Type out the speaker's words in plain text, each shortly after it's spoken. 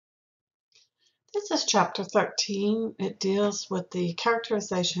This is chapter 13. It deals with the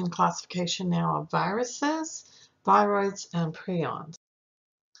characterization and classification now of viruses, viroids, and prions.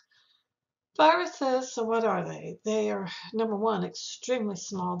 Viruses, so what are they? They are, number one, extremely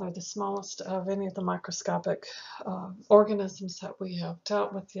small. They're the smallest of any of the microscopic organisms that we have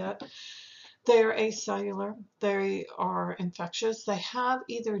dealt with yet. They are acellular. They are infectious. They have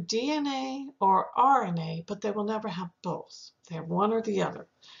either DNA or RNA, but they will never have both. They have one or the other.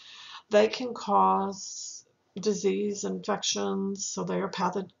 They can cause disease, infections, so they are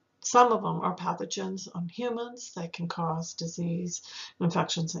some of them are pathogens on humans. They can cause disease,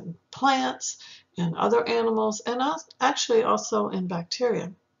 infections in plants, in other animals, and actually also in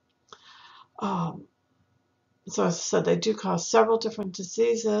bacteria. So as I said, they do cause several different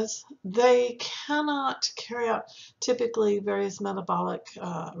diseases. They cannot carry out typically various metabolic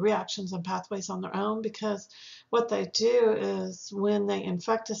reactions and pathways on their own, because what they do is when they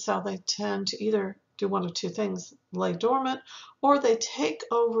infect a cell, they tend to either do one of two things: lay dormant, or they take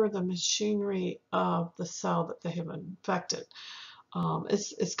over the machinery of the cell that they have infected.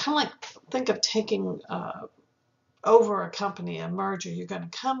 It's kind of like, think of taking over a company, a merger. You're going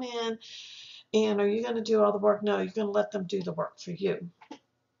to come in, and are you going to do all the work? No, you're going to let them do the work for you.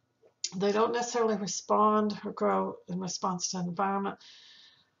 They don't necessarily respond or grow in response to the environment.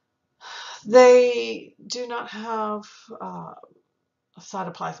 They do not have a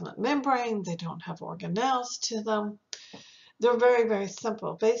cytoplasmic membrane. They don't have organelles to them. They're very, very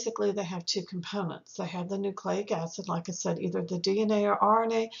simple. Basically, they have two components. They have the nucleic acid, like I said, either the DNA or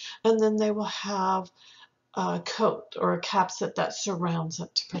RNA, and then they will have a coat or a capsid that surrounds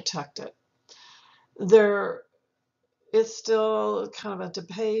it to protect it. There is still kind of a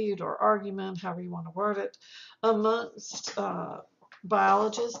debate or argument, however you want to word it, amongst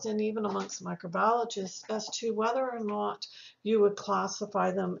biologists and even amongst microbiologists as to whether or not you would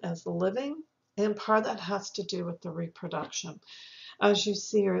classify them as living, and part of that has to do with the reproduction. As you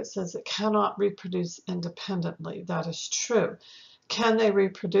see here, it says it cannot reproduce independently. That is true. Can they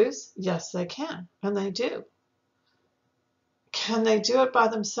reproduce? Yes, they can, and they do. Can they do it by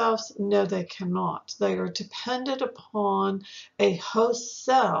themselves? No, they cannot. They are dependent upon a host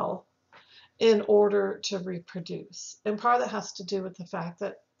cell in order to reproduce. And part of that has to do with the fact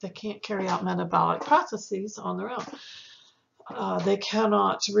that they can't carry out metabolic processes on their own. They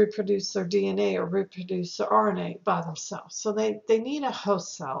cannot reproduce their DNA or reproduce their RNA by themselves. So they need a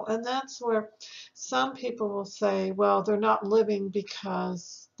host cell. And that's where some people will say, well, they're not living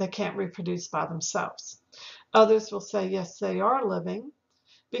because they can't reproduce by themselves. Others will say, yes, they are living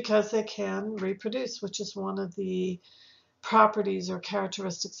because they can reproduce, which is one of the properties or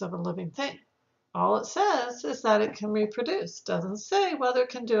characteristics of a living thing. All it says is that it can reproduce. Doesn't say whether it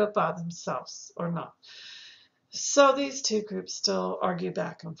can do it by themselves or not. So these two groups still argue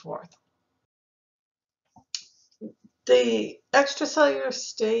back and forth. The extracellular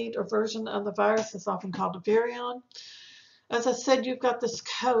state or version of the virus is often called a virion. As I said, you've got this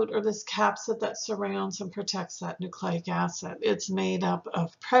coat or this capsid that surrounds and protects that nucleic acid. It's made up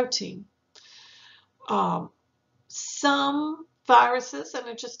of protein. Some viruses, and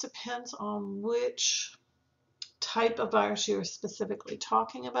it just depends on which type of virus you're specifically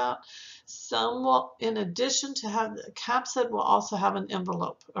talking about, some will, in addition to have the capsid, will also have an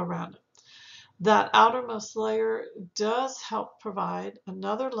envelope around it. That outermost layer does help provide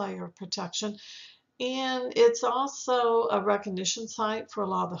another layer of protection, and it's also a recognition site for a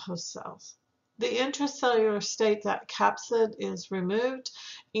lot of the host cells. The intracellular state, that capsid is removed,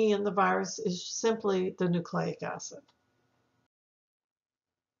 and the virus is simply the nucleic acid.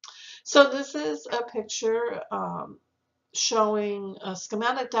 So this is a picture showing a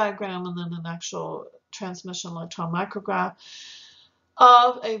schematic diagram and then an actual transmission electron micrograph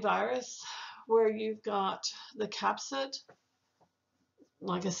of a virus where you've got the capsid.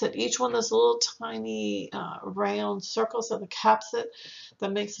 Like I said, each one of those little tiny round circles of the capsid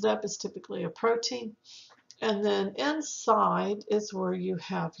that makes it up is typically a protein. And then inside is where you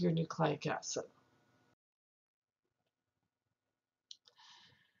have your nucleic acid.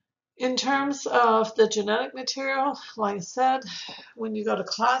 In terms of the genetic material, like I said, when you go to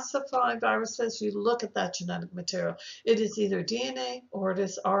classify viruses, you look at that genetic material. It is either DNA or it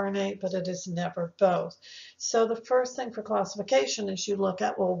is RNA, but it is never both. So the first thing for classification is you look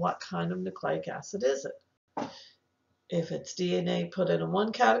at, well, what kind of nucleic acid is it? If it's DNA, put it in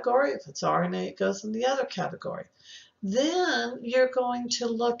one category. If it's RNA, it goes in the other category. Then you're going to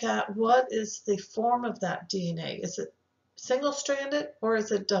look at what is the form of that DNA. Is it single-stranded or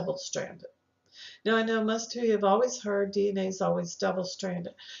is it double-stranded? Now, I know most of you have always heard DNA is always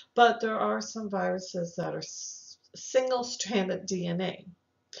double-stranded, but there are some viruses that are single-stranded DNA.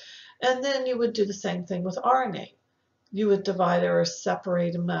 And then you would do the same thing with RNA. You would divide or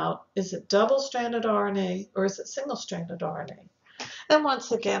separate them out. Is it double-stranded RNA or is it single-stranded RNA? And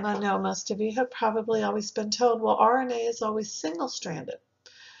once again, I know most of you have probably always been told, well, RNA is always single-stranded.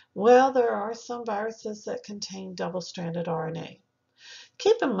 Well, there are some viruses that contain double-stranded RNA.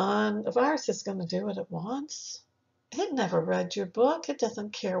 Keep in mind, a virus is going to do it at once. It never read your book. It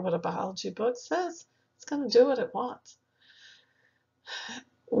doesn't care what a biology book says. It's going to do it at once.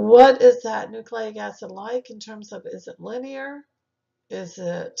 What is that nucleic acid like in terms of, is it linear? Is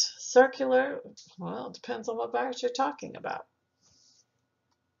it circular? Well, it depends on what virus you're talking about.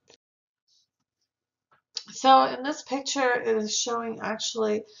 So in this picture, it is showing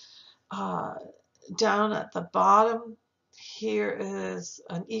actually down at the bottom, here is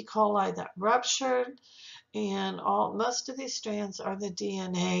an E. coli that ruptured, and most of these strands are the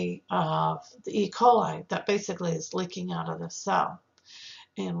DNA of the E. coli that basically is leaking out of the cell.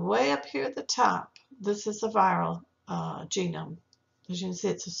 And way up here at the top, this is a viral genome. As you can see,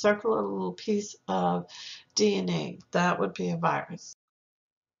 it's a circular little piece of DNA. That would be a virus.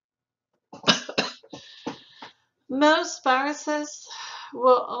 Most viruses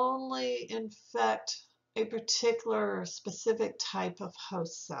will only infect a particular or specific type of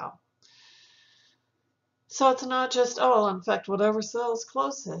host cell. So it's not just, oh, I'll infect whatever cell is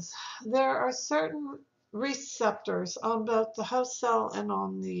closest. There are certain receptors on both the host cell and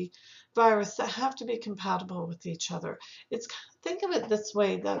on the virus that have to be compatible with each other. Think of it this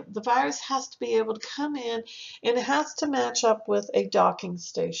way, that the virus has to be able to come in and it has to match up with a docking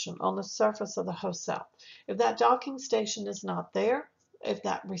station on the surface of the host cell. If that docking station is not there, if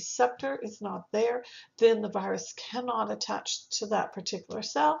that receptor is not there, then the virus cannot attach to that particular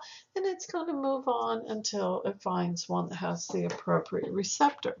cell, and it's going to move on until it finds one that has the appropriate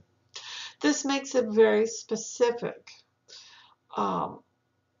receptor. This makes it very specific.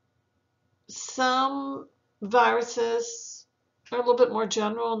 Some viruses are a little bit more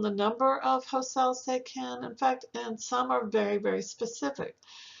general in the number of host cells they can infect, and some are very, very specific.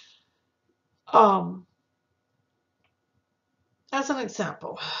 As an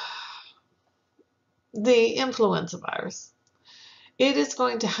example, the influenza virus, it is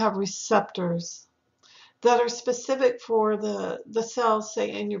going to have receptors that are specific for the cells,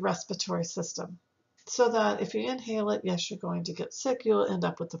 say, in your respiratory system. So that if you inhale it, yes, you're going to get sick, you'll end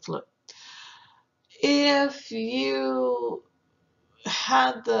up with the flu. If you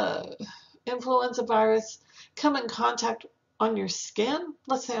had the influenza virus come in contact on your skin,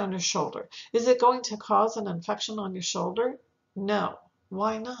 let's say on your shoulder, is it going to cause an infection on your shoulder? No.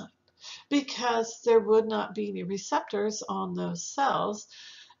 Why not? Because there would not be any receptors on those cells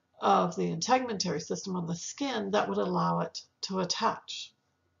of the integumentary system on the skin that would allow it to attach.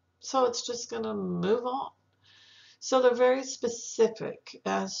 So it's just going to move on. So they're very specific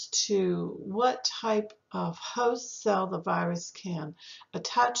as to what type of host cell the virus can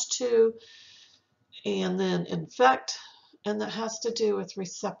attach to and then infect, and that has to do with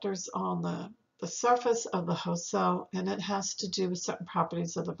receptors on the surface of the host cell, and it has to do with certain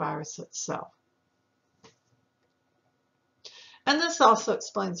properties of the virus itself. And this also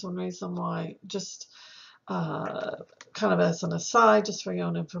explains one reason why, just kind of as an aside, just for your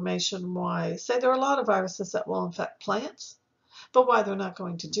own information, why, say, there are a lot of viruses that will infect plants, but why they're not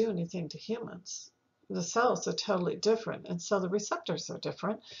going to do anything to humans. The cells are totally different, and so the receptors are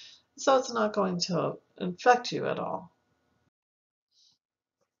different, so it's not going to infect you at all.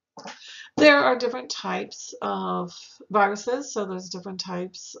 There are different types of viruses, so there's different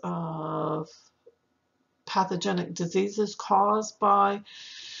types of pathogenic diseases caused by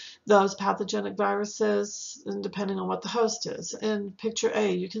those pathogenic viruses, and depending on what the host is. In picture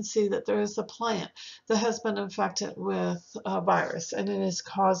A, you can see that there is a plant that has been infected with a virus, and it is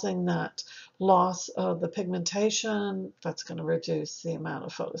causing that loss of the pigmentation. That's going to reduce the amount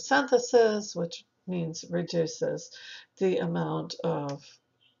of photosynthesis, which means reduces the amount of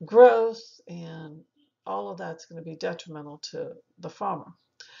growth, and all of that's going to be detrimental to the farmer.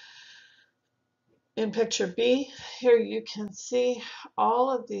 In picture B, here you can see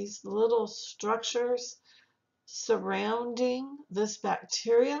all of these little structures surrounding this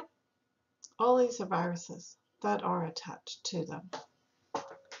bacteria. All these are viruses that are attached to them.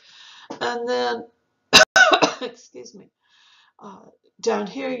 And then, excuse me, down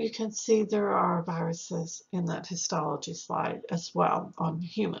here you can see there are viruses in that histology slide as well on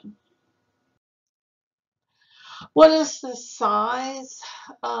human. What is the size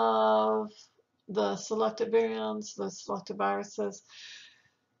of the selected virions, the selected viruses?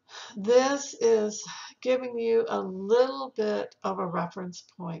 This is giving you a little bit of a reference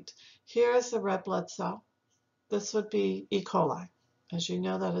point. Here is the red blood cell. This would be E. coli. As you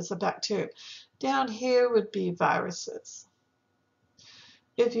know, that is a bacterium. Down here would be viruses.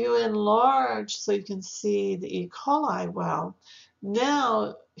 If you enlarge so you can see the E. coli well,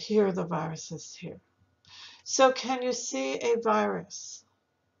 now here are the viruses here. So can you see a virus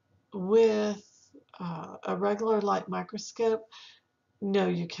with a regular light microscope? No,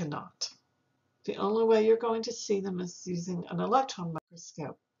 you cannot. The only way you're going to see them is using an electron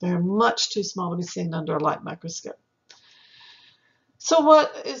microscope. They're much too small to be seen under a light microscope. So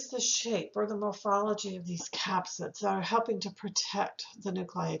what is the shape or the morphology of these capsids that are helping to protect the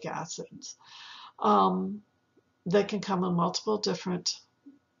nucleic acids? They can come in multiple different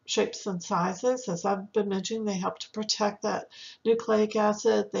shapes and sizes. As I've been mentioning, they help to protect that nucleic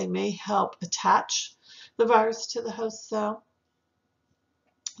acid. They may help attach the virus to the host cell.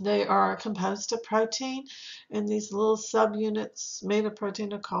 They are composed of protein, and these little subunits made of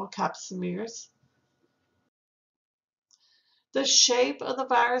protein are called capsomeres. The shape of the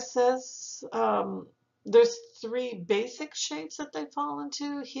viruses, there's three basic shapes that they fall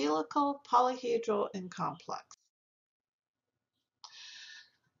into: helical, polyhedral, and complex.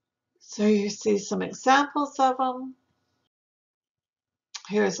 So you see some examples of them.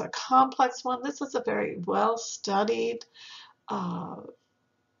 Here's a complex one. This is a very well-studied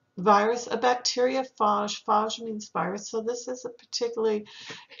virus, a bacteriophage. Phage means virus. So this is particularly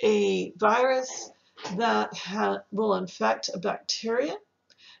a virus that will infect a bacteria.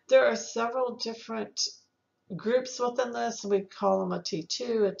 There are several different groups within this. We call them a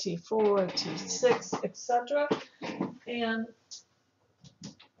T2, a T4, a T6, etc. And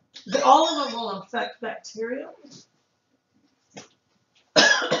all of them will infect bacteria.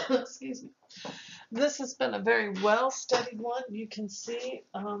 Excuse me. This has been a very well-studied one. You can see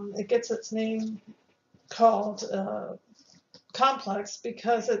it gets its name called complex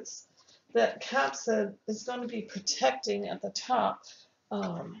because it's that capsid is going to be protecting at the top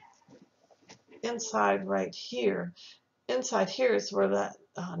inside right here. Inside here is where that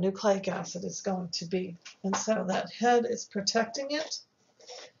nucleic acid is going to be. And so that head is protecting it.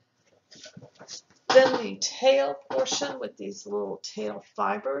 Then the tail portion with these little tail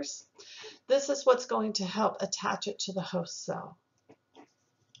fibers. This is what's going to help attach it to the host cell.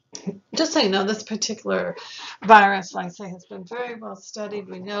 Just so you know, this particular virus, like I say, has been very well studied.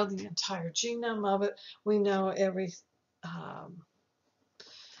 We know the entire genome of it. We know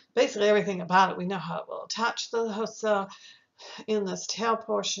basically everything about it. We know how it will attach to the host cell. In this tail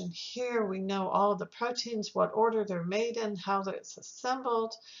portion here, we know all of the proteins, what order they're made in, how it's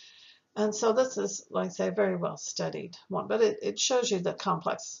assembled. And so this is, like I say, a very well studied one, but it shows you the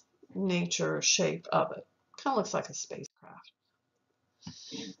complex nature shape of it. Kind of looks like a spacecraft.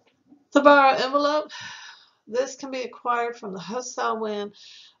 The viral envelope, this can be acquired from the host cell when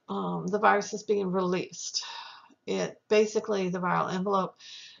the virus is being released. Basically, the viral envelope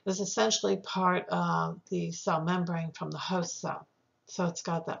is essentially part of the cell membrane from the host cell. So it's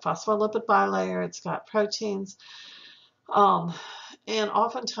got that phospholipid bilayer, it's got proteins. And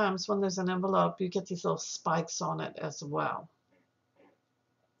oftentimes when there's an envelope, you get these little spikes on it as well.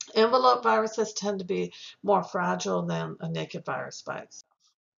 Envelope viruses tend to be more fragile than a naked virus by itself.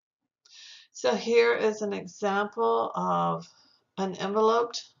 So here is an example of an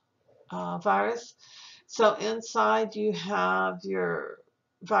enveloped virus. So inside you have your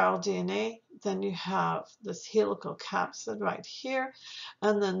viral DNA, then you have this helical capsid right here,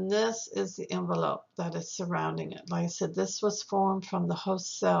 and then this is the envelope that is surrounding it. Like I said, this was formed from the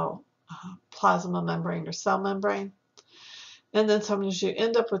host cell plasma membrane or cell membrane. And then sometimes you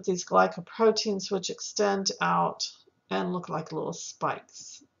end up with these glycoproteins which extend out and look like little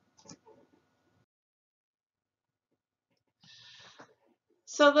spikes.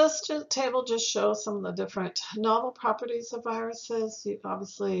 So this table just shows some of the different novel properties of viruses. You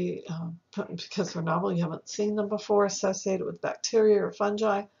obviously, because they're novel, you haven't seen them before associated with bacteria or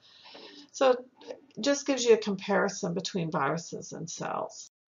fungi. So it just gives you a comparison between viruses and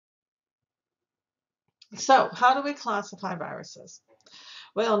cells. So how do we classify viruses?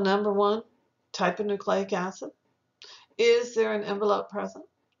 Well, number one, type of nucleic acid. Is there an envelope present?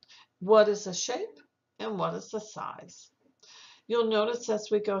 What is the shape? And what is the size? You'll notice as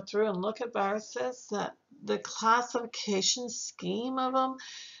we go through and look at viruses that the classification scheme of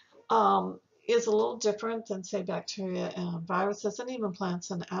them is a little different than, say, bacteria and viruses, and even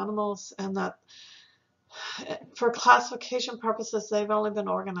plants and animals, and that for classification purposes, they've only been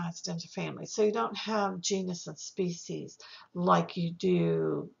organized into families. So you don't have genus and species like you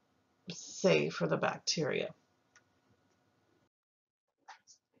do, say, for the bacteria.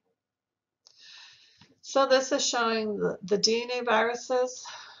 So this is showing the DNA viruses,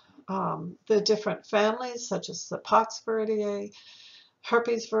 the different families such as the poxviridae,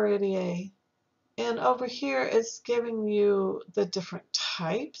 herpes viridae, and over here it's giving you the different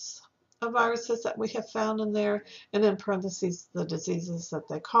types of viruses that we have found in there, and in parentheses the diseases that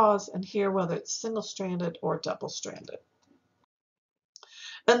they cause, and here whether it's single-stranded or double-stranded.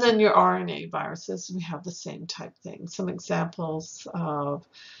 And then your RNA viruses, we have the same type thing. Some examples of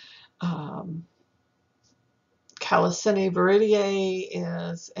Callicinae viridae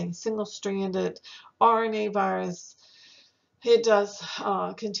is a single-stranded RNA virus. It does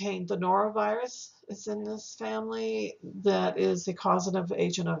contain the norovirus. It's in this family that is a causative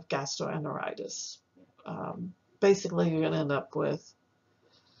agent of gastroenteritis. Basically, you're going to end up with,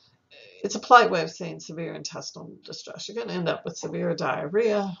 it's a polite way of saying severe intestinal distress. You're going to end up with severe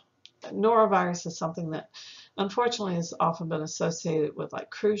diarrhea. Norovirus is something that unfortunately has often been associated with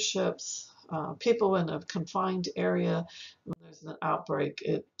like cruise ships. People in a confined area, when there's an outbreak,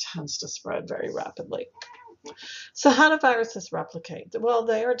 it tends to spread very rapidly. So how do viruses replicate? Well,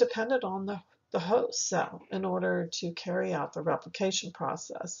 they are dependent on the host cell in order to carry out the replication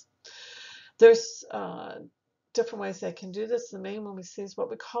process. There's different ways they can do this. The main one we see is what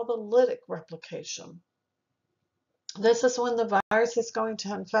we call the lytic replication. This is when the virus is going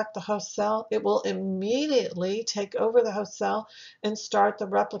to infect the host cell. It will immediately take over the host cell and start the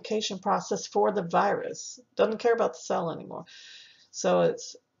replication process for the virus. Doesn't care about the cell anymore. So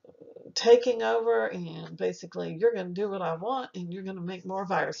it's taking over, and basically you're going to do what I want and you're going to make more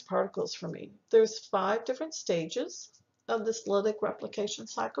virus particles for me. There's 5 different stages of this lytic replication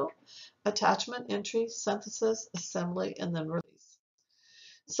cycle: attachment, entry, synthesis, assembly, and then release.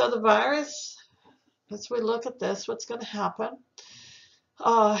 So the virus, as we look at this, what's going to happen,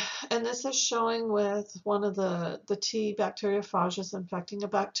 and this is showing with one of the T bacteriophages infecting a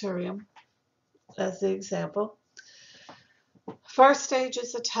bacterium as the example. First stage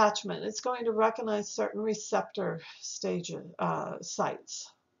is attachment. It's going to recognize certain receptor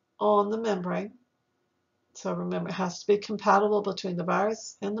sites on the membrane. So remember, it has to be compatible between the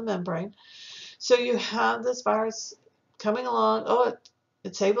virus and the membrane. So you have this virus coming along. Oh,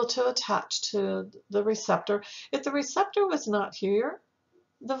 it's able to attach to the receptor. If the receptor was not here,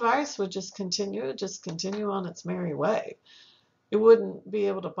 the virus would just continue on its merry way. It wouldn't be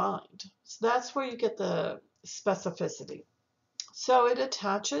able to bind. So that's where you get the specificity. So it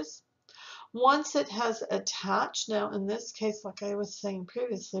attaches. Once it has attached, now in this case, like I was saying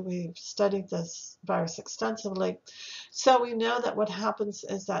previously, we've studied this virus extensively. So we know that what happens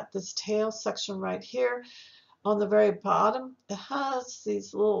is that this tail section right here on the very bottom, it has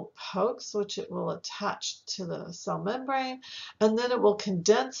these little pokes which it will attach to the cell membrane, and then it will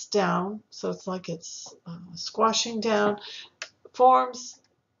condense down. So it's like it's squashing down, forms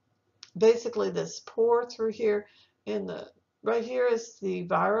basically this pore through here. Right here is the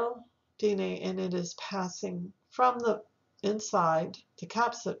viral DNA, and it is passing from the inside, the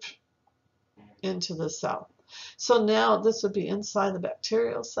capsid, into the cell. So now this would be inside the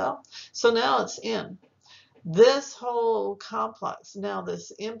bacterial cell. So now it's in. This whole complex, now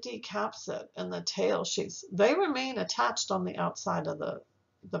this empty capsid and the tail sheaths, they remain attached on the outside of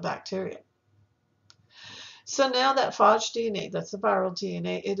the bacteria. So now that phage DNA, that's the viral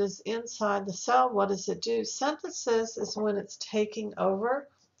DNA, it is inside the cell. What does it do? Synthesis is when it's taking over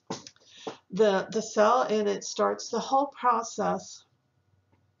the cell, and it starts the whole process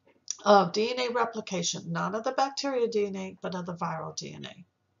of DNA replication, not of the bacteria DNA, but of the viral DNA.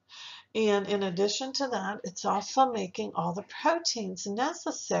 And in addition to that, it's also making all the proteins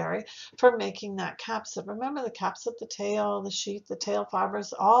necessary for making that capsid. Remember the capsid, the tail, the sheath, the tail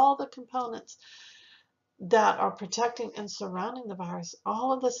fibers, all the components that are protecting and surrounding the virus,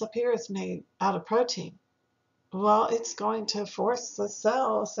 all of this up here is made out of protein. Well, it's going to force the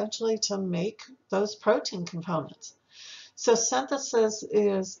cell essentially to make those protein components. So synthesis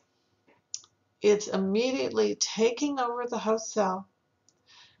is, it's immediately taking over the host cell,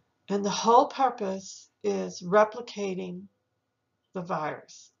 and the whole purpose is replicating the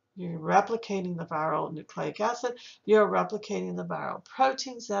virus. You're replicating the viral nucleic acid, you're replicating the viral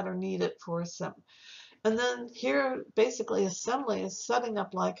proteins that are needed for assembly. And then here, basically, assembly is setting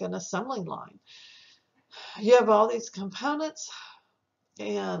up like an assembly line. You have all these components,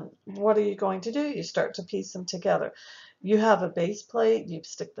 and what are you going to do? You start to piece them together. You have a base plate, you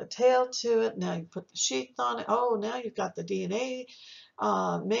stick the tail to it, now you put the sheath on it. Oh, now you've got the DNA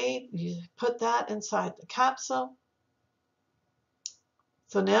made. You put that inside the capsule.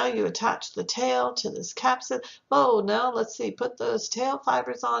 So now you attach the tail to this capsid. Oh, now let's see, put those tail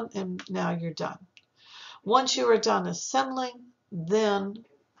fibers on, and now you're done. Once you are done assembling, then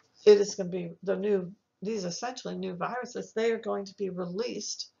it is going to be these essentially new viruses. They are going to be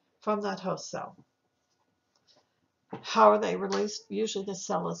released from that host cell. How are they released? Usually the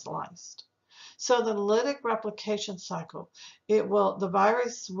cell is lysed. So the lytic replication cycle, the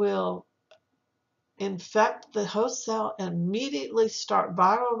virus will infect the host cell and immediately start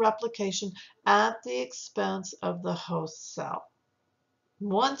viral replication at the expense of the host cell.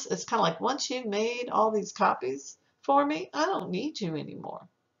 It's kind of like, once you've made all these copies for me, I don't need you anymore.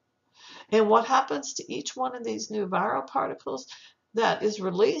 And what happens to each one of these new viral particles that is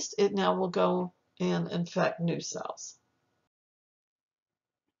released? It now will go and infect new cells.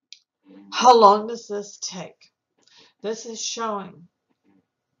 How long does this take? This is showing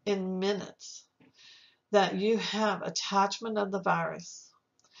in minutes that you have attachment of the virus.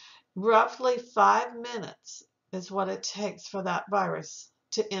 Roughly 5 minutes is what it takes for that virus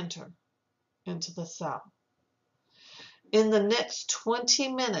to enter into the cell. In the next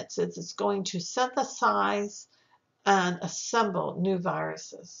 20 minutes, it's going to synthesize and assemble new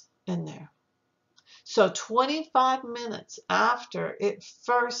viruses in there. So 25 minutes after it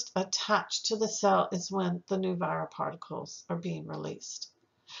first attached to the cell is when the new viral particles are being released.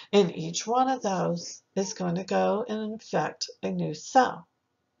 And each one of those is going to go and infect a new cell.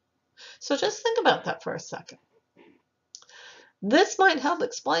 So just think about that for a second. This might help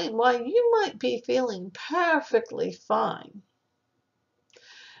explain why you might be feeling perfectly fine.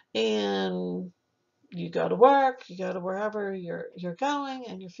 And you go to work, you go to wherever you're going,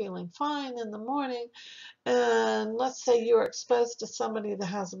 and you're feeling fine in the morning. And let's say you're exposed to somebody that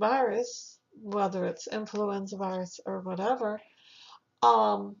has a virus, whether it's influenza virus or whatever.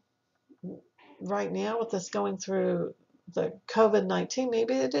 Right now, with this going through the COVID-19,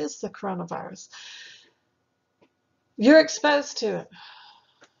 maybe it is the coronavirus. You're exposed to it.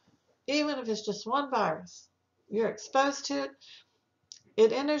 Even if it's just one virus, you're exposed to it.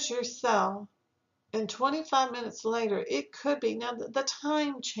 It enters your cell, and 25 minutes later, it could be. Now, the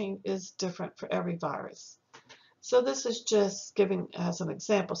time change is different for every virus. So this is just giving as an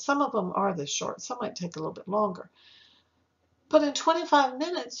example. Some of them are this short. Some might take a little bit longer. But in 25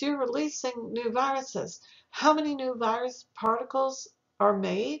 minutes, you're releasing new viruses. How many new virus particles are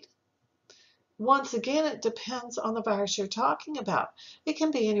made? Once again, it depends on the virus you're talking about. It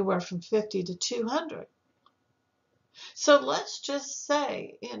can be anywhere from 50 to 200. So let's just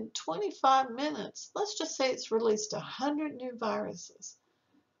say in 25 minutes, let's just say it's released 100 new viruses.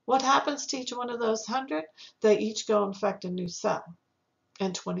 What happens to each one of those 100? They each go infect a new cell.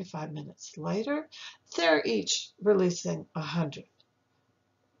 And 25 minutes later, they're each releasing 100.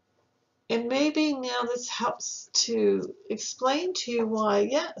 And maybe now this helps to explain to you why,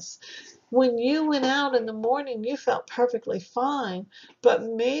 yes, when you went out in the morning, you felt perfectly fine, but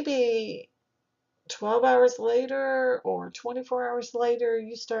maybe 12 hours later or 24 hours later,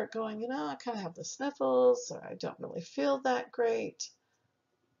 you start going, I kind of have the sniffles, or I don't really feel that great.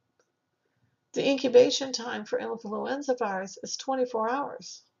 The incubation time for influenza virus is 24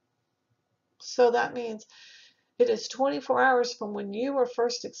 hours. So that means it is 24 hours from when you were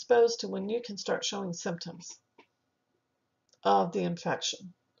first exposed to when you can start showing symptoms of the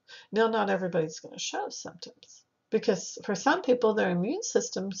infection. Now, not everybody's going to show symptoms, because for some people, their immune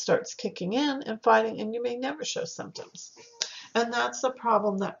system starts kicking in and fighting, and you may never show symptoms. And that's the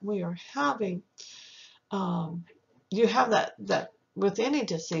problem that we are having. You have that with any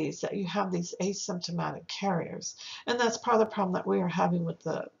disease, that you have these asymptomatic carriers. And that's part of the problem that we are having with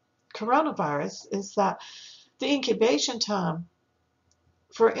the coronavirus, is that the incubation time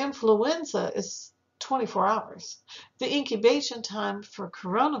for influenza is 24 hours. The incubation time for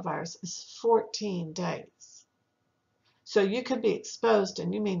coronavirus is 14 days. So you could be exposed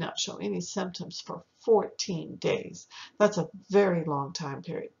and you may not show any symptoms for 14 days. That's a very long time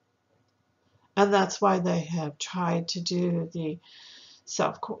period. And that's why they have tried to do the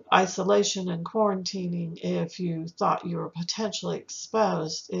self-isolation and quarantining if you thought you were potentially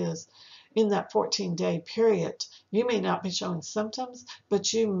exposed, is in that 14-day period, you may not be showing symptoms,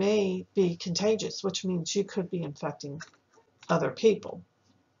 but you may be contagious, which means you could be infecting other people.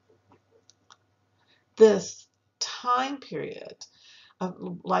 This time period of,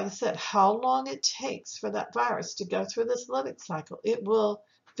 like I said, how long it takes for that virus to go through this lytic cycle, it will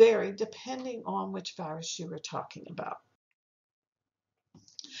vary depending on which virus you were talking about.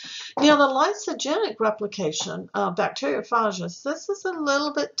 Now, the lysogenic replication of bacteriophages, this is a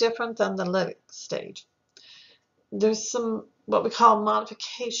little bit different than the lytic stage. There's some what we call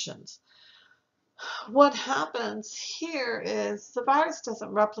modifications. What happens here is the virus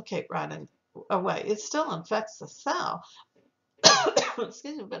doesn't replicate right away. It still infects the cell,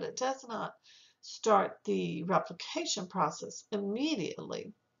 excuse me, but it does not start the replication process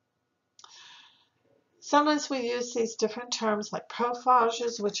immediately. Sometimes we use these different terms like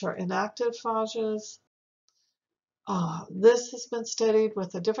prophages, which are inactive phages. This has been studied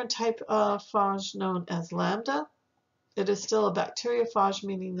with a different type of phage known as lambda. It is still a bacteriophage,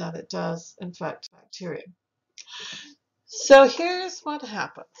 meaning that it does infect bacteria. So here's what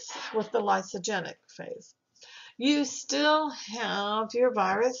happens with the lysogenic phase. You still have your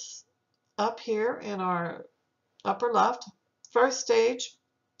virus up here in our upper left. First stage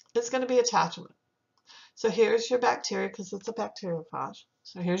is going to be attachment. So here's your bacteria because it's a bacteriophage.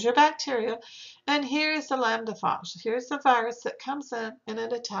 So here's your bacteria, and here's the lambdaphage. Here's the virus that comes in and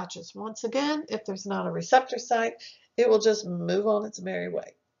it attaches. Once again, if there's not a receptor site, it will just move on its merry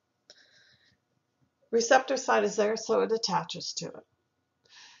way. Receptor site is there, so it attaches to it.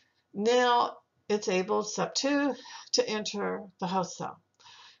 Now it's able, step 2, to enter the host cell.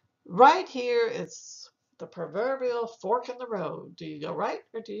 Right here is the proverbial fork in the road. Do you go right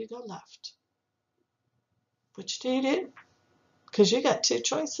or do you go left? Which do you do? Because you got 2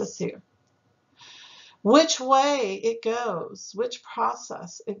 choices here. Which way it goes, which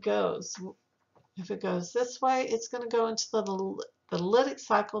process it goes. If it goes this way, it's going to go into the lytic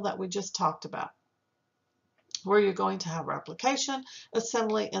cycle that we just talked about, where you're going to have replication,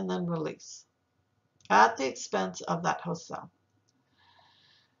 assembly, and then release at the expense of that host cell.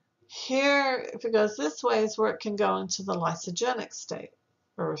 Here, if it goes this way, is where it can go into the lysogenic state,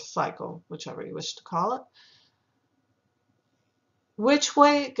 or cycle, whichever you wish to call it. Which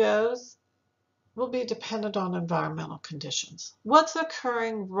way it goes will be dependent on environmental conditions. What's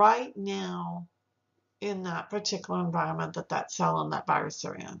occurring right now in that particular environment that that cell and that virus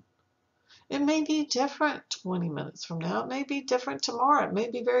are in? It may be different 20 minutes from now. It may be different tomorrow. It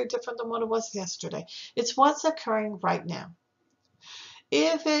may be very different than what it was yesterday. It's what's occurring right now.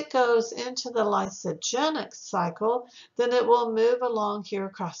 If it goes into the lysogenic cycle, then it will move along here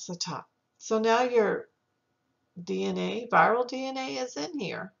across the top. So now your DNA, viral DNA, is in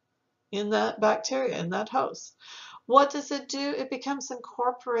here, in that bacteria, in that host. What does it do? It becomes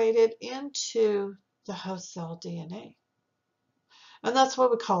incorporated into the host cell DNA. And that's what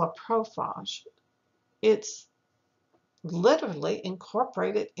we call a prophage. It's literally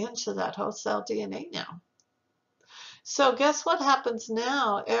incorporated into that host cell DNA now. So guess what happens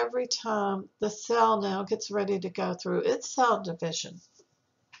now every time the cell now gets ready to go through its cell division?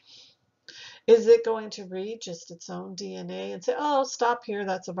 Is it going to read just its own DNA and say, oh, stop here,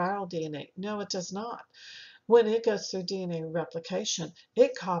 that's a viral DNA? No, it does not. When it goes through DNA replication,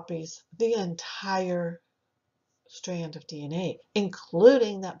 it copies the entire strand of DNA,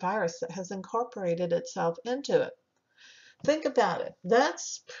 including that virus that has incorporated itself into it. Think about it.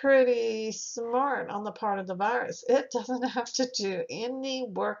 That's pretty smart on the part of the virus. It doesn't have to do any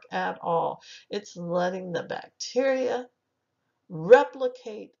work at all. It's letting the bacteria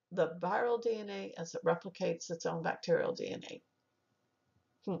replicate the viral DNA as it replicates its own bacterial DNA.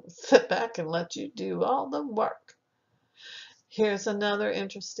 Sit back and let you do all the work. Here's another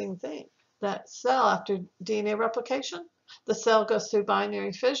interesting thing. That cell, after DNA replication, the cell goes through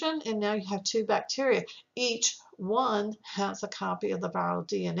binary fission, and now you have 2 bacteria. Each one has a copy of the viral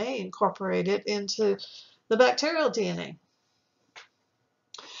DNA incorporated into the bacterial DNA.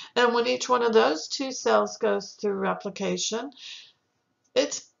 And when each one of those 2 cells goes through replication,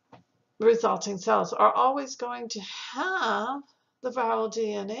 its resulting cells are always going to have the viral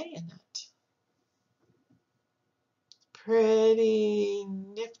DNA in it. Pretty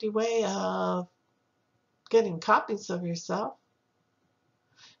nifty way of getting copies of yourself.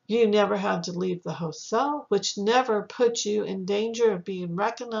 You never had to leave the host cell, which never put you in danger of being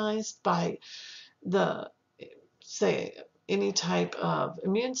recognized by the, say, any type of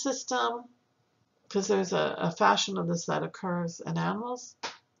immune system, because there's a fashion of this that occurs in animals.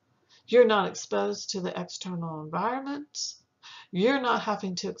 You're not exposed to the external environment. You're not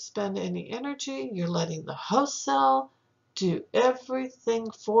having to expend any energy. You're letting the host cell do everything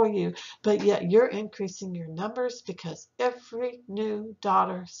for you, but yet you're increasing your numbers because every new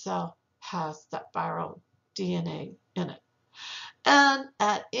daughter cell has that viral DNA in it. And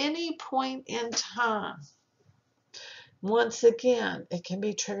at any point in time, once again, it can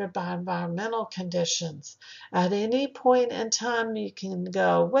be triggered by environmental conditions. At any point in time, you can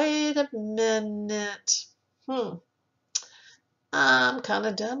go, wait a minute, I'm kind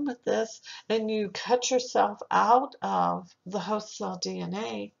of done with this, and you cut yourself out of the host cell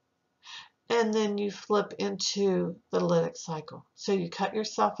DNA, and then you flip into the lytic cycle. So you cut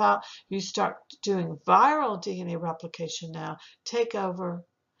yourself out, you start doing viral DNA replication now, take over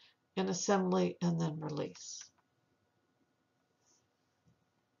in assembly, and then release.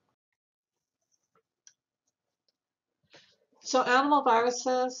 So animal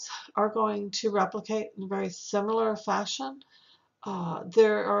viruses are going to replicate in a very similar fashion.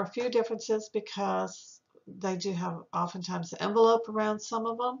 There are a few differences because they do have oftentimes an envelope around some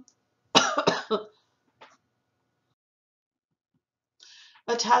of them.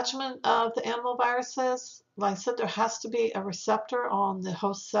 Attachment of the animal viruses, like I said, there has to be a receptor on the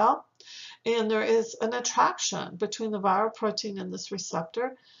host cell, and there is an attraction between the viral protein and this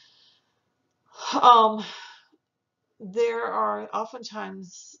receptor. Um, there are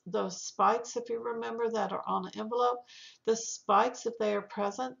oftentimes those spikes, if you remember, that are on an envelope. The spikes, if they are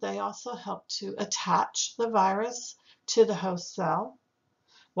present, they also help to attach the virus to the host cell.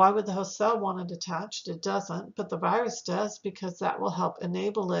 Why would the host cell want it attached? It doesn't, but the virus does, because that will help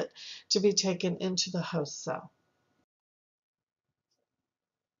enable it to be taken into the host cell.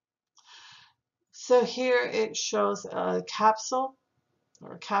 So here it shows a capsule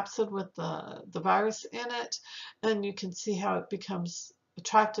or a capsid with the virus in it, and you can see how it becomes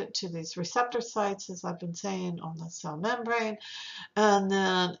attracted to these receptor sites, as I've been saying, on the cell membrane, and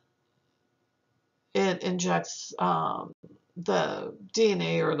then it injects the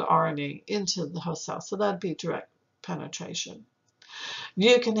DNA or the RNA into the host cell. So that'd be direct penetration.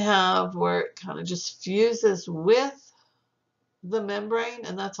 You can have where it kind of just fuses with the membrane,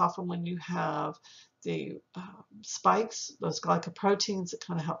 and that's often when you have the spikes, those glycoproteins that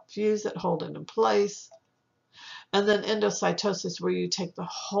kind of help fuse it, hold it in place. And then endocytosis, where you take the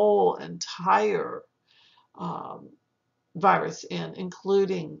whole entire virus in,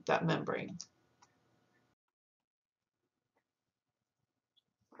 including that membrane.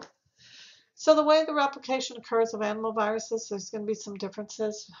 So the way the replication occurs of animal viruses, there's going to be some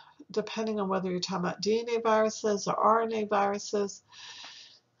differences depending on whether you're talking about DNA viruses or RNA viruses.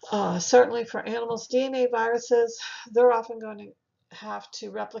 Certainly for animals, DNA viruses, they're often going to have to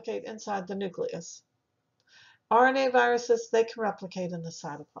replicate inside the nucleus. RNA viruses, they can replicate in the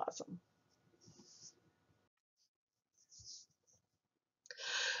cytoplasm.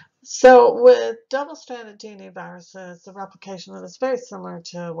 So with double-stranded DNA viruses, the replication is very similar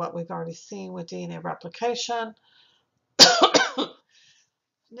to what we've already seen with DNA replication.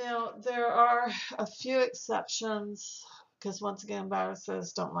 Now, there are a few exceptions, because once again,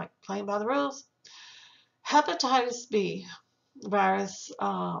 viruses don't like playing by the rules. Hepatitis B virus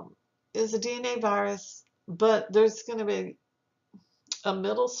is a DNA virus, but there's going to be a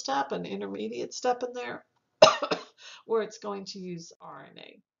middle step, an intermediate step in there, where it's going to use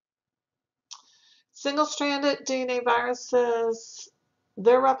RNA. Single-stranded DNA viruses,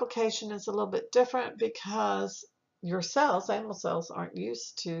 their replication is a little bit different because your cells, animal cells, aren't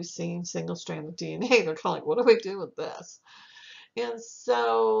used to seeing single-stranded DNA. They're kind of like, what do we do with this? And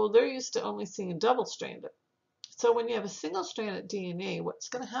so they're used to only seeing double-stranded. So when you have a single-stranded DNA, what's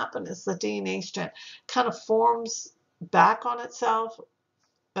going to happen is the DNA strand kind of forms back on itself,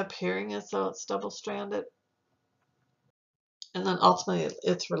 appearing as though it's double-stranded, and then ultimately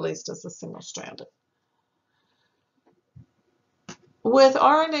it's released as a single-stranded. With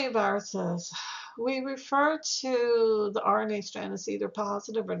RNA viruses, we refer to the RNA strand as either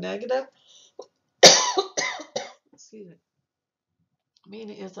positive or negative. Excuse me.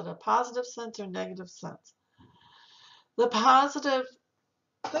 Meaning, is it a positive sense or negative sense? The positive,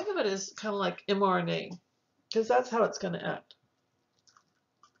 think of it as kind of like mRNA, because that's how it's going to act.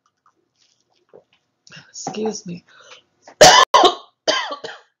 Excuse me.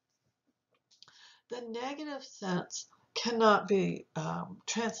 The negative sense cannot be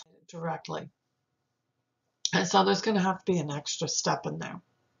translated directly. And so there's going to have to be an extra step in there.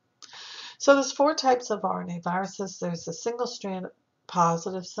 So there's 4 types of RNA viruses. There's a single-strand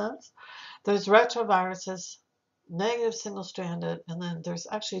positive sense. There's retroviruses, negative single-stranded, and then there's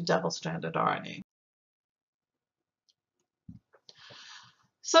actually double-stranded RNA.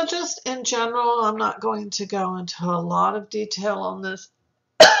 So just in general, I'm not going to go into a lot of detail on this.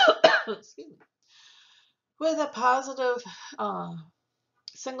 Excuse me. With a positive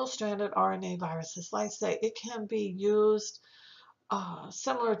single-stranded RNA viruses, like I say, it can be used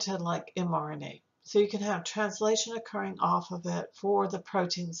similar to like mRNA. So you can have translation occurring off of it for the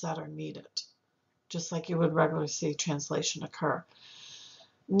proteins that are needed, just like you would regularly see translation occur.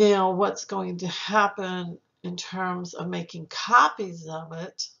 Now, what's going to happen in terms of making copies of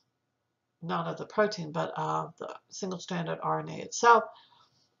it, not of the protein, but of the single-stranded RNA itself,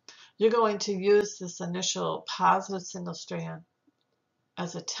 you're going to use this initial positive single strand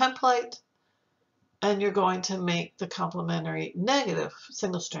as a template, and you're going to make the complementary negative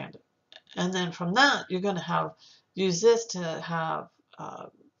single-stranded. And then from that, you're going to use this to have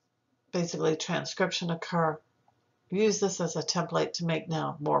basically transcription occur. Use this as a template to make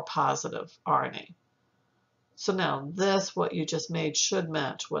now more positive RNA. So now this, what you just made, should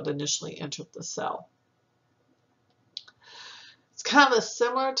match what initially entered the cell. It's kind of a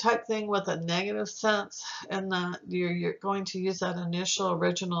similar type thing with a negative sense, in that you're going to use that initial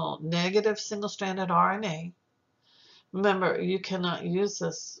original negative single-stranded RNA. Remember, you cannot use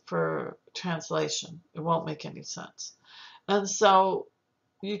this for translation. It won't make any sense. And so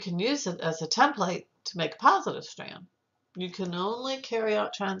you can use it as a template to make a positive strand. You can only carry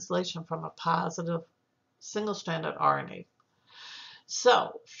out translation from a positive single-stranded RNA.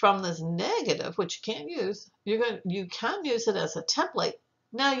 So from this negative, which you can't use, you can use it as a template.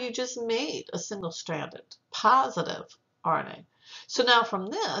 Now you just made a single-stranded positive RNA. So now from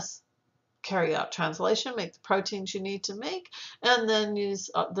this, carry out translation, make the proteins you need to make, and then use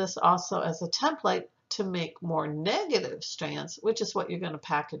this also as a template to make more negative strands, which is what you're going to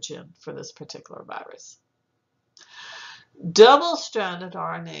package in for this particular virus. Double-stranded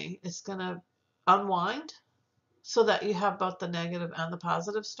RNA is going to unwind so that you have both the negative and the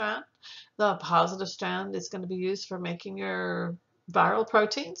positive strand. The positive strand is going to be used for making your viral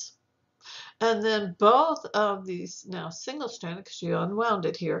proteins. And then both of these, now single-stranded, because you unwound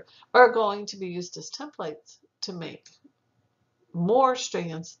it here, are going to be used as templates to make more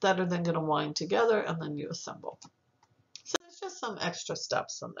strands that are then going to wind together, and then you assemble. So there's just some extra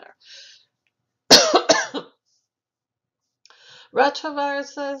steps in there.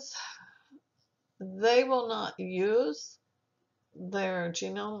 Retroviruses, they will not use their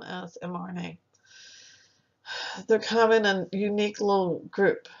genome as mRNA. They're kind of in a unique little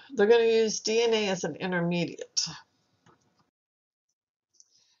group. They're going to use DNA as an intermediate.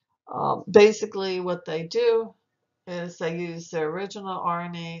 Basically, what they do is they use their original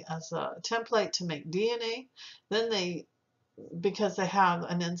RNA as a template to make DNA. Then they, because they have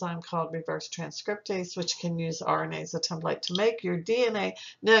an enzyme called reverse transcriptase, which can use RNA as a template to make your DNA,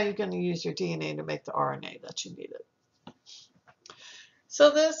 now you're going to use your DNA to make the RNA that you needed. So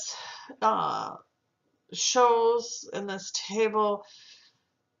this shows in this table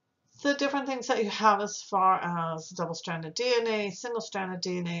the different things that you have as far as double-stranded DNA, single-stranded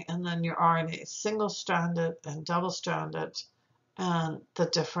DNA, and then your RNA, single-stranded and double-stranded, and the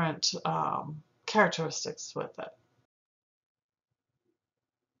different characteristics with it.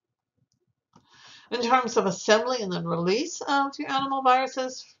 In terms of assembly and then release of your animal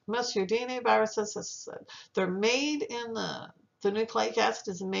viruses, most of your DNA viruses, they're made in the nucleic acid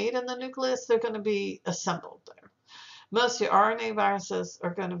is made in the nucleus, they're going to be assembled there. Most of your RNA viruses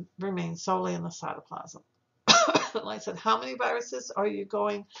are going to remain solely in the cytoplasm. Like I said, how many viruses are you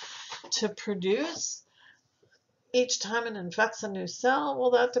going to produce each time it infects a new cell?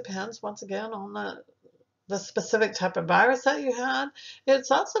 Well, that depends, once again, on the specific type of virus that you had. It's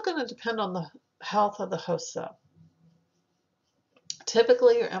also going to depend on the health of the host cell.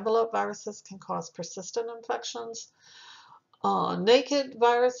 Typically, your envelope viruses can cause persistent infections. Naked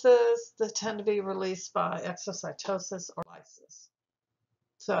viruses that tend to be released by exocytosis or lysis.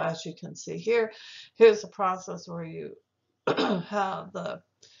 So as you can see here, here's a process where you have the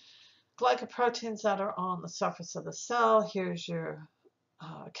glycoproteins that are on the surface of the cell. Here's your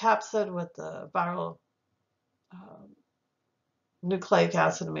capsid with the viral nucleic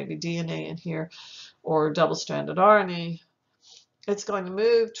acid and maybe DNA in here, or double-stranded RNA. It's going to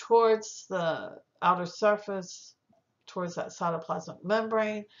move towards the outer surface, towards that cytoplasmic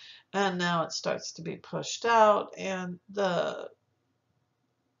membrane, and now it starts to be pushed out, and the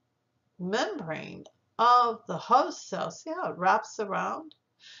membrane of the host cell, see how it wraps around?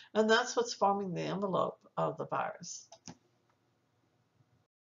 And that's what's forming the envelope of the virus.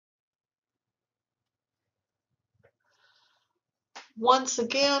 Once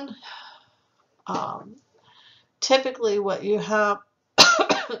again, typically what you have,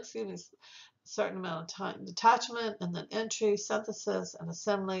 excuse me, a certain amount of time detachment, and then entry, synthesis, and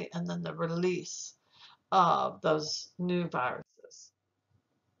assembly, and then the release of those new viruses.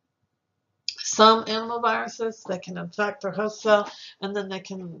 Some animal viruses, they can infect their host cell, and then they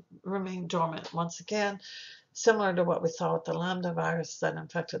can remain dormant. Once again, similar to what we saw with the lambda virus that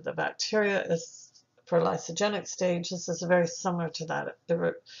infected the bacteria, is for lysogenic stage. This is very similar to that.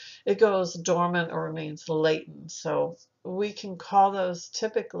 It goes dormant or remains latent. So we can call those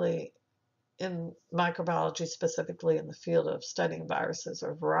typically in microbiology, specifically in the field of studying viruses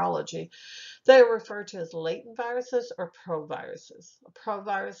or virology, they are referred to as latent viruses or proviruses. A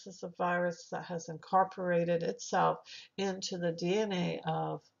provirus is a virus that has incorporated itself into the DNA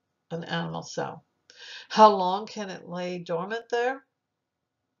of an animal cell. How long can it lay dormant there?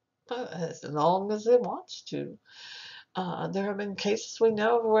 As long as it wants to. There have been cases we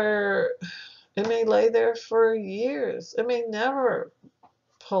know where it may lay there for years. It may never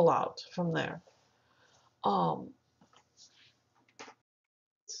pull out from there.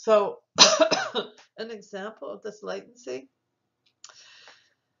 So an example of this latency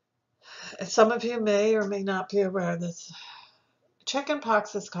Some of you may or may not be aware of this.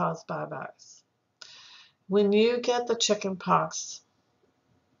 Chickenpox is caused by a virus. When you get the chickenpox,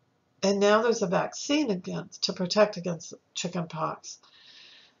 and now there's a vaccine to protect against chickenpox,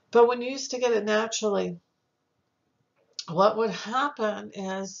 but when you used to get it naturally, what would happen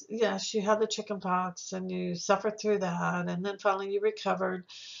is, yes, you had the chickenpox and you suffered through that, and then finally you recovered,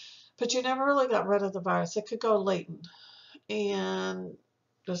 but you never really got rid of the virus. It could go latent and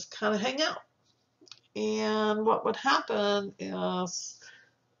just kind of hang out. And what would happen is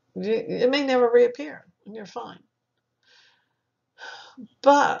it may never reappear and you're fine.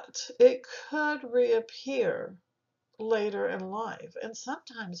 But it could reappear later in life. And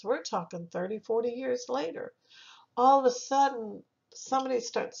sometimes we're talking 30, 40 years later. All of a sudden, somebody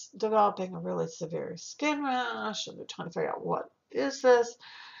starts developing a really severe skin rash and they're trying to figure out what is this,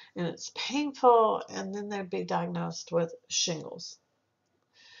 and it's painful, and then they'd be diagnosed with shingles.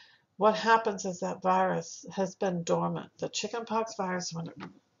 What happens is that virus has been dormant. The chickenpox virus, when it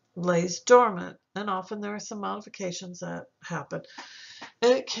lays dormant, and often there are some modifications that happen,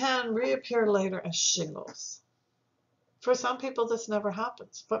 and it can reappear later as shingles. For some people, this never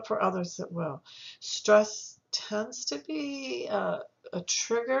happens, but for others, it will. Stress tends to be a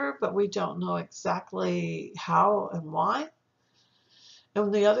trigger, but we don't know exactly how and why.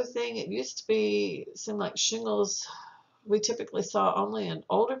 And the other thing, it used to be, seemed like shingles we typically saw only in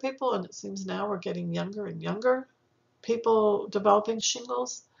older people, and it seems now we're getting younger and younger people developing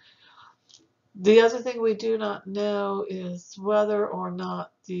shingles. The other thing we do not know is whether or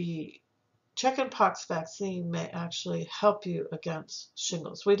not the chickenpox vaccine may actually help you against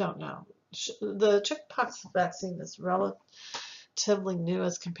shingles. We don't know. The chickenpox vaccine is relatively new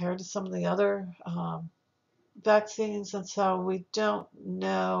as compared to some of the other vaccines, and so we don't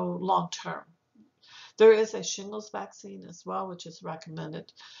know long term. There is a shingles vaccine as well, which is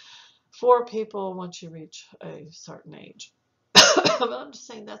recommended for people once you reach a certain age. But I'm just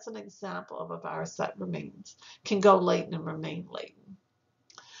saying that's an example of a virus that can go latent and remain latent.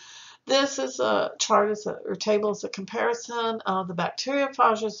 This is a chart or table is a comparison of the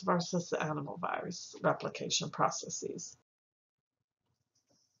bacteriophages versus the animal virus replication processes.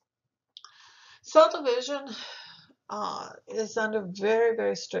 Cell division is under very,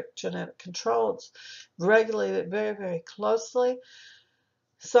 very strict genetic control. It's regulated very, very closely.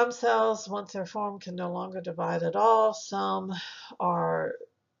 Some cells, once they're formed, can no longer divide at all. Some are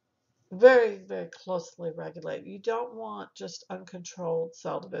very, very closely regulated. You don't want just uncontrolled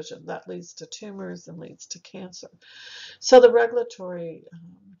cell division. That leads to tumors and leads to cancer. So the regulatory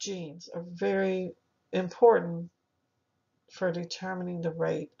genes are very important for determining the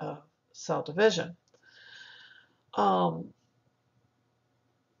rate of cell division.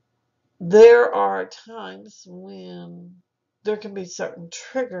 There are times when there can be certain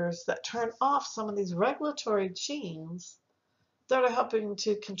triggers that turn off some of these regulatory genes that are helping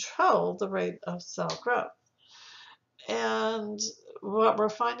to control the rate of cell growth. And what we're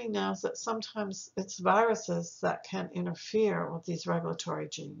finding now is that sometimes it's viruses that can interfere with these regulatory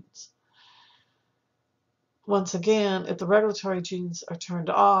genes. Once again, if the regulatory genes are turned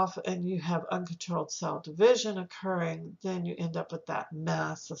off and you have uncontrolled cell division occurring, then you end up with that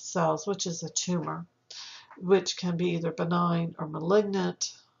mass of cells, which is a tumor, which can be either benign or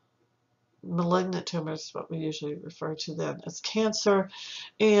malignant. Malignant tumors is what we usually refer to then as cancer.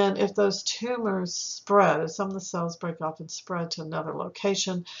 And if those tumors spread, if some of the cells break off and spread to another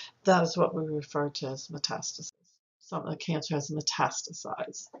location, that is what we refer to as metastasis. Some of the cancer has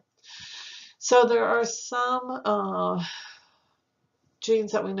metastasized. So there are some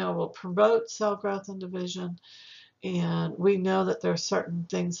genes that we know will promote cell growth and division, and we know that there are certain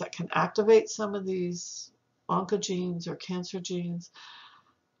things that can activate some of these oncogenes or cancer genes.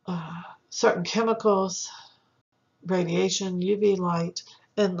 Certain chemicals, radiation, UV light,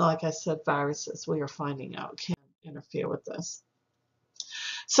 and like I said, viruses we are finding out can interfere with this.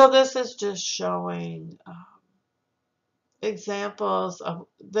 So this is just showing examples of,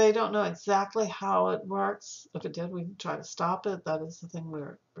 they don't know exactly how it works. If it did, we can try to stop it. That is the thing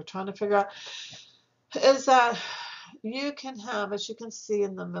we're trying to figure out, is that you can have, as you can see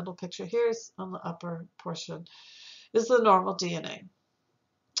in the middle picture, here's on the upper portion, is the normal DNA.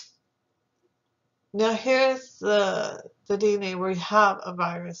 Now here's the DNA where you have a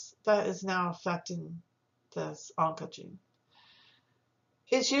virus that is now affecting this oncogene.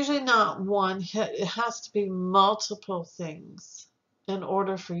 It's usually not one hit. It has to be multiple things in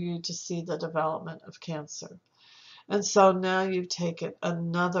order for you to see the development of cancer. And so now you've taken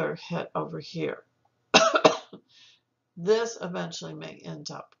another hit over here. This eventually may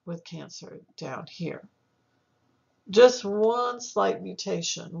end up with cancer down here. Just one slight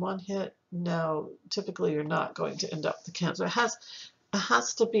mutation, one hit, no, typically you're not going to end up with the cancer. It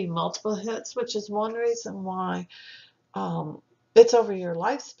has to be multiple hits, which is one reason why it's over your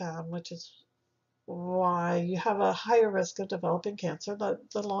lifespan, which is why you have a higher risk of developing cancer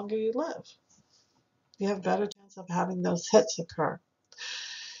the longer you live. You have better chance of having those hits occur.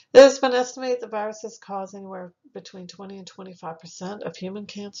 It has been estimated the viruses cause anywhere between 20 and 25% of human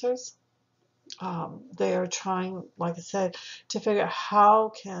cancers. They are trying, like I said, to figure out how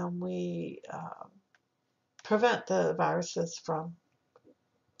can we prevent the viruses from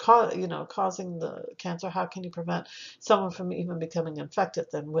causing the cancer. How can you prevent someone from even becoming infected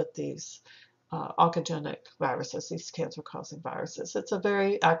then with these oncogenic viruses, these cancer-causing viruses? It's a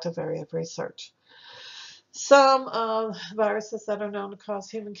very active area of research. Some viruses that are known to cause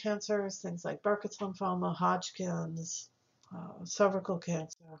human cancers, things like Burkitt's lymphoma, Hodgkin's, cervical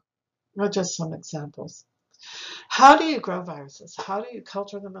cancer, are just some examples. How do you grow viruses? How do you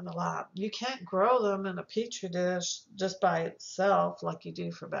culture them in the lab? You can't grow them in a petri dish just by itself like you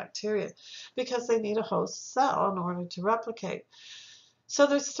do for bacteria because they need a host cell in order to replicate. So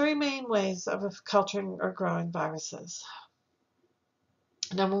there's three main ways of culturing or growing viruses.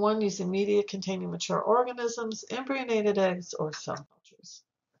 Number one, using media containing mature organisms, embryonated eggs, or cell cultures.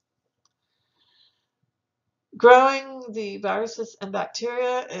 Growing the viruses and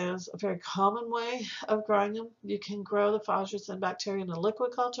bacteria is a very common way of growing them. You can grow the viruses and bacteria in a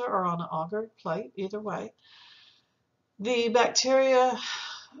liquid culture or on an agar plate, either way. The bacteria,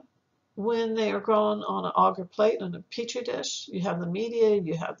 when they are grown on an agar plate in a petri dish, you have the media,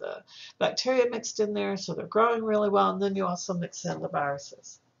 you have the bacteria mixed in there, so they're growing really well, and then you also mix in the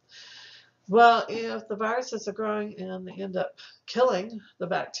viruses. Well, if the viruses are growing and they end up killing the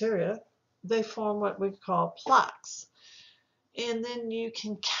bacteria, they form what we call plaques. And then you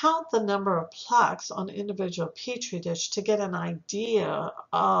can count the number of plaques on an individual petri dish to get an idea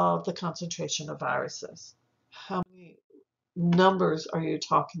of the concentration of viruses. How many numbers are you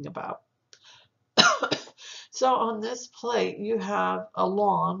talking about? So on this plate, you have a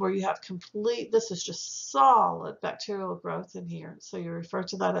lawn where you have complete, this is just solid bacterial growth in here. So you refer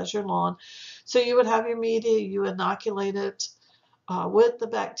to that as your lawn. So you would have your media, you inoculate it with the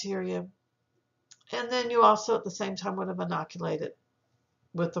bacteria, and then you also at the same time would have inoculated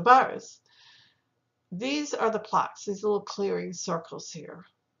with the virus. These are the plaques, these little clearing circles here.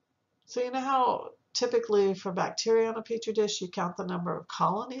 So you know how typically for bacteria on a petri dish, you count the number of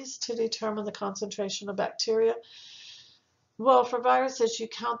colonies to determine the concentration of bacteria? Well, for viruses, you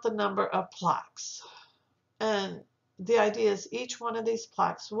count the number of plaques. And the idea is each one of these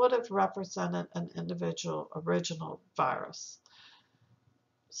plaques would have represented an individual original virus.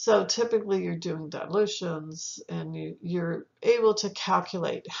 So typically you're doing dilutions and you're able to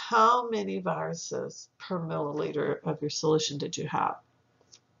calculate how many viruses per milliliter of your solution did you have.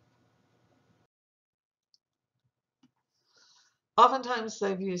 Oftentimes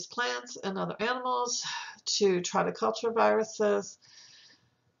they've used plants and other animals to try to culture viruses.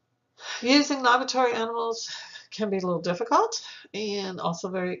 Using laboratory animals can be a little difficult and also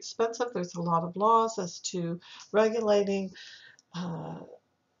very expensive. There's a lot of laws as to regulating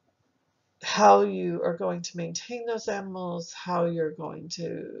how you are going to maintain those animals, how you're going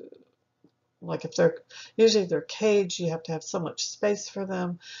to, like if they're, usually they're caged, you have to have so much space for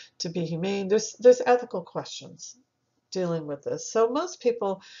them to be humane. There's ethical questions dealing with this. So most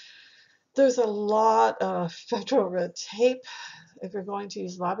people, there's a lot of federal red tape if you're going to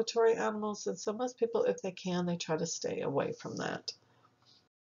use laboratory animals, and so most people, if they can, they try to stay away from that.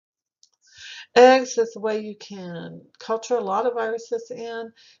 Eggs is the way you can culture a lot of viruses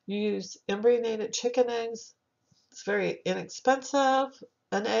in. You use embryonated chicken eggs. It's very inexpensive.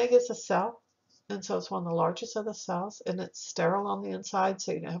 An egg is a cell, and so it's one of the largest of the cells, and it's sterile on the inside,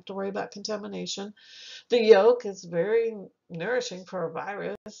 so you don't have to worry about contamination. The yolk is very nourishing for a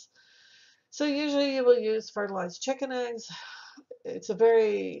virus. So usually you will use fertilized chicken eggs. It's a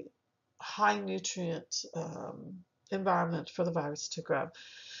very high nutrient environment for the virus to grow.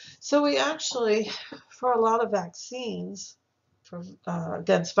 So we actually, for a lot of vaccines for,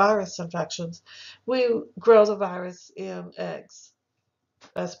 against virus infections, we grow the virus in eggs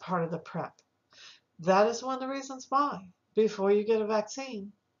as part of the prep. That is one of the reasons why, before you get a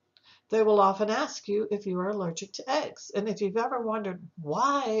vaccine, they will often ask you if you are allergic to eggs. And if you've ever wondered,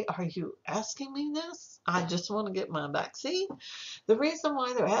 why are you asking me this? I just want to get my vaccine. The reason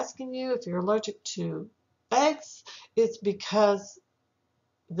why they're asking you if you're allergic to eggs is because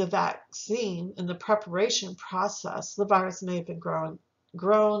the vaccine and the preparation process, the virus may have been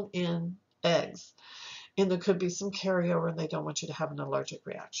grown in eggs. And there could be some carryover and they don't want you to have an allergic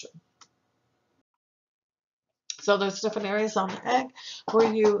reaction. So there's different areas on the egg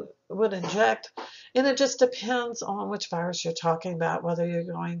where you would inject, and it just depends on which virus you're talking about, whether you're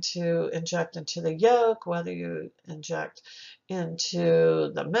going to inject into the yolk, whether you inject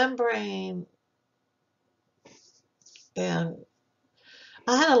into the membrane. And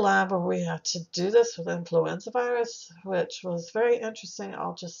I had a lab where we had to do this with influenza virus, which was very interesting.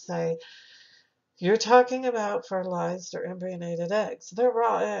 I'll just say, you're talking about fertilized or embryonated eggs. They're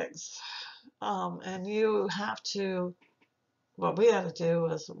raw eggs. And you have to, what we had to do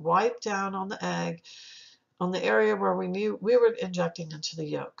was wipe down on the egg, on the area where we knew we were injecting into the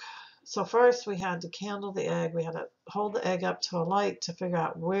yolk. So first we had to candle the egg. We had to hold the egg up to a light to figure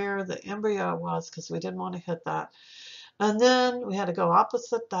out where the embryo was because we didn't want to hit that. And then we had to go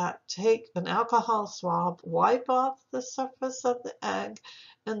opposite that, take an alcohol swab, wipe off the surface of the egg,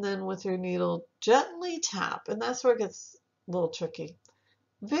 and then with your needle gently tap. And that's where it gets a little tricky.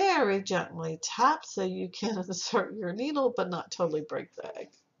 Very gently tap so you can insert your needle but not totally break the egg.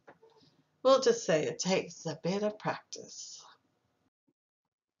 We'll just say it takes a bit of practice.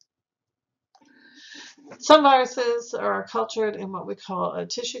 Some viruses are cultured in what we call a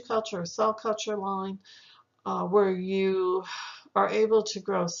tissue culture or cell culture line, where you are able to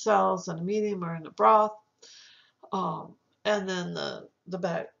grow cells in a medium or in a broth, and then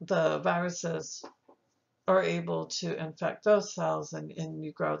the viruses are able to infect those cells and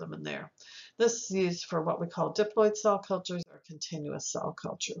you grow them in there. This is used for what we call diploid cell cultures or continuous cell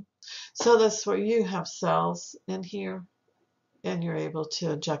culture. So this is where you have cells in here and you're able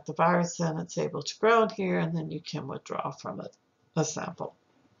to inject the virus in, it's able to grow in here, and then you can withdraw from it a sample.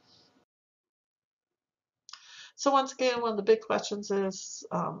 So once again, one of the big questions is,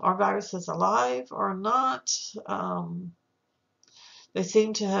 are viruses alive or not? They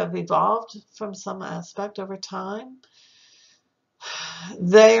seem to have evolved from some aspect over time.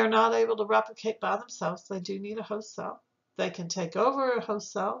 They are not able to replicate by themselves. They do need a host cell. They can take over a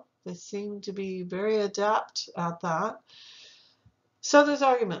host cell. They seem to be very adept at that. So there's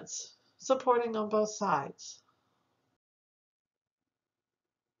arguments supporting on both sides.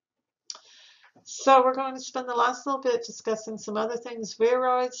 So we're going to spend the last little bit discussing some other things.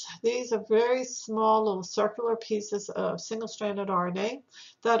 Viroids, these are very small little circular pieces of single-stranded RNA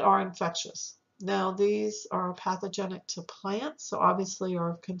that are infectious. Now these are pathogenic to plants, so obviously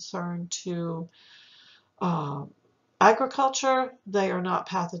are of concern to agriculture. They are not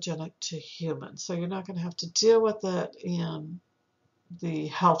pathogenic to humans, so you're not going to have to deal with it in the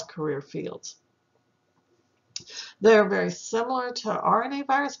health career fields. They're very similar to RNA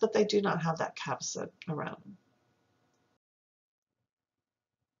virus, but they do not have that capsid around them.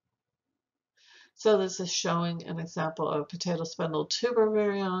 So this is showing an example of potato spindle tuber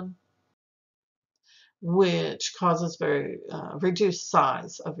virion, which causes very reduced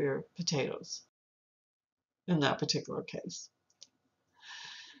size of your potatoes in that particular case.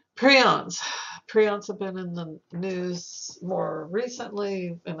 Prions. Prions have been in the news more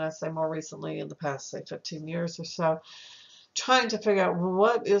recently, and I say more recently in the past, say 15 years or so, trying to figure out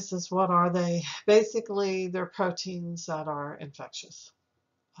what is this, what are they? Basically, they're proteins that are infectious.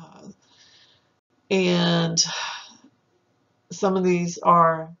 And some of these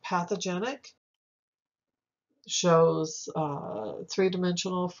are pathogenic, shows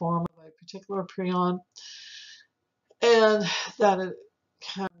three-dimensional form of a particular prion, and that it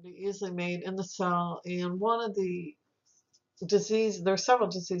can be easily made in the cell. And one of the disease, there are several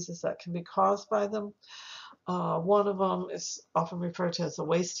diseases that can be caused by them. One of them is often referred to as a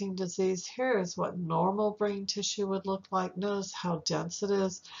wasting disease. Here is what normal brain tissue would look like. Notice how dense it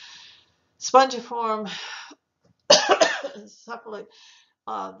is. Spongiform cephalate,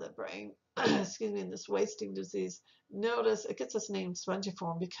 the brain, excuse me, this wasting disease. Notice it gets its name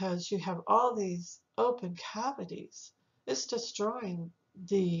spongiform because you have all these open cavities. It's destroying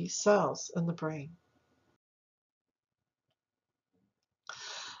the cells in the brain.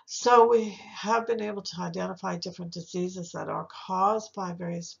 So we have been able to identify different diseases that are caused by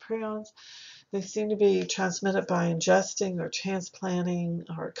various prions. They seem to be transmitted by ingesting or transplanting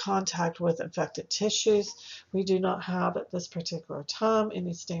or contact with infected tissues. We do not have at this particular time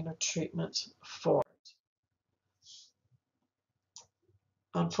any standard treatment for it.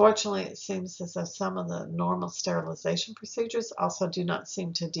 Unfortunately, it seems as though some of the normal sterilization procedures also do not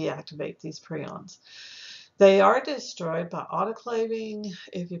seem to deactivate these prions. They are destroyed by autoclaving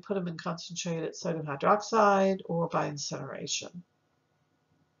if you put them in concentrated sodium hydroxide or by incineration.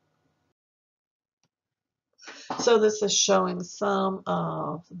 So this is showing some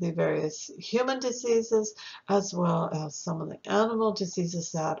of the various human diseases as well as some of the animal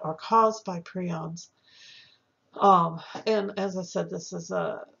diseases that are caused by prions. And as I said, this is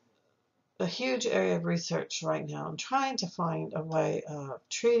a huge area of research right now in trying to find a way of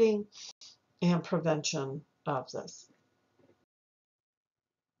treating and prevention of this.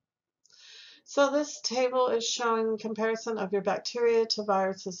 So this table is showing comparison of your bacteria to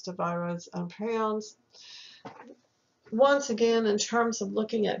viruses to viroids and prions. Once again, in terms of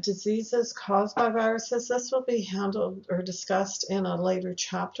looking at diseases caused by viruses, this will be handled or discussed in a later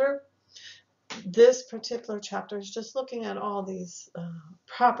chapter. This particular chapter is just looking at all these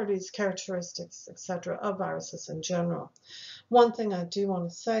properties, characteristics, etc. of viruses in general. One thing I do want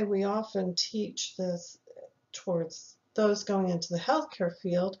to say, we often teach this towards those going into the healthcare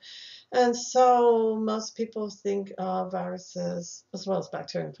field, and so most people think of viruses, as well as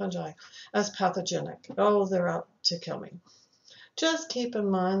bacteria and fungi, as pathogenic. Oh, they're out to kill me. Just keep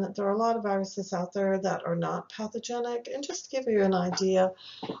in mind that there are a lot of viruses out there that are not pathogenic, and just to give you an idea,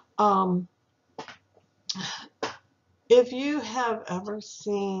 if you have ever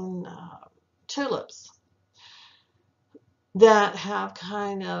seen tulips that have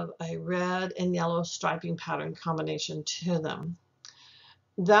kind of a red and yellow striping pattern combination to them,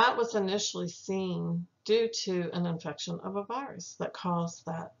 that was initially seen due to an infection of a virus that caused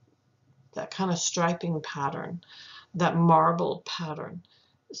that kind of striping pattern, that marbled pattern.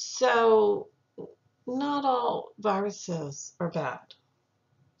 So not all viruses are bad.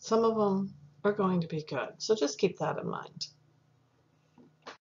 Some of them are going to be good. So just keep that in mind.